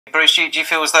Bruce, do you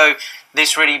feel as though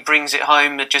this really brings it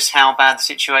home just how bad the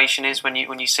situation is when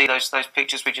you see those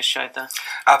pictures we just showed there?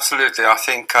 Absolutely. I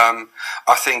think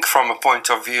from a point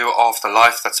of view of the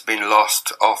life that's been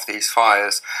lost of these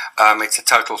fires, it's a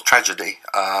total tragedy.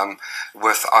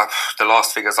 With the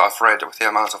last figures I've read, with the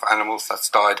amount of animals that's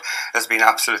died, has been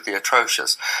absolutely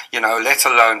atrocious. Let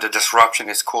alone the disruption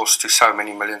it's caused to so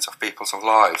many millions of people's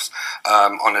lives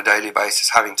on a daily basis,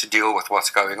 having to deal with what's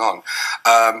going on.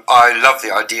 I love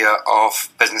the idea of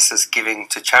businesses giving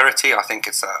to charity. I think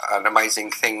it's an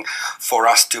amazing thing for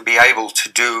us to be able to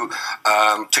do,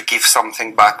 to give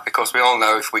something back, because we all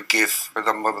know if we give,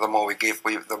 the more we give,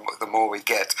 the more we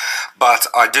get. But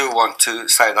I do want to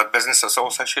say that businesses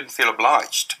also shouldn't feel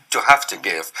obliged to have to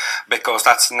give, because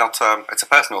that's not, it's a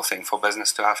personal thing for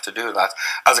business to have to do that.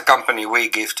 As a company, we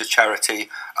give to charity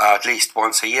at least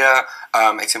once a year.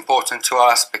 It's important to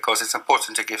us because it's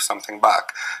important to give something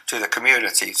back to the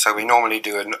community. So we normally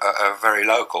do a very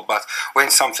local, but when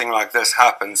something like this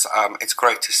happens, it's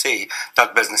great to see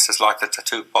that businesses like the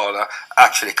Tattoo Parlour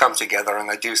actually come together and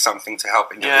they do something to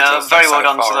help individuals. Yeah, very well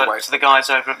done to the guys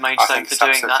over at Maidstone for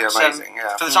doing that. Amazing,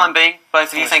 yeah. For the time being,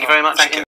 both of you, thank you very much. Thank you.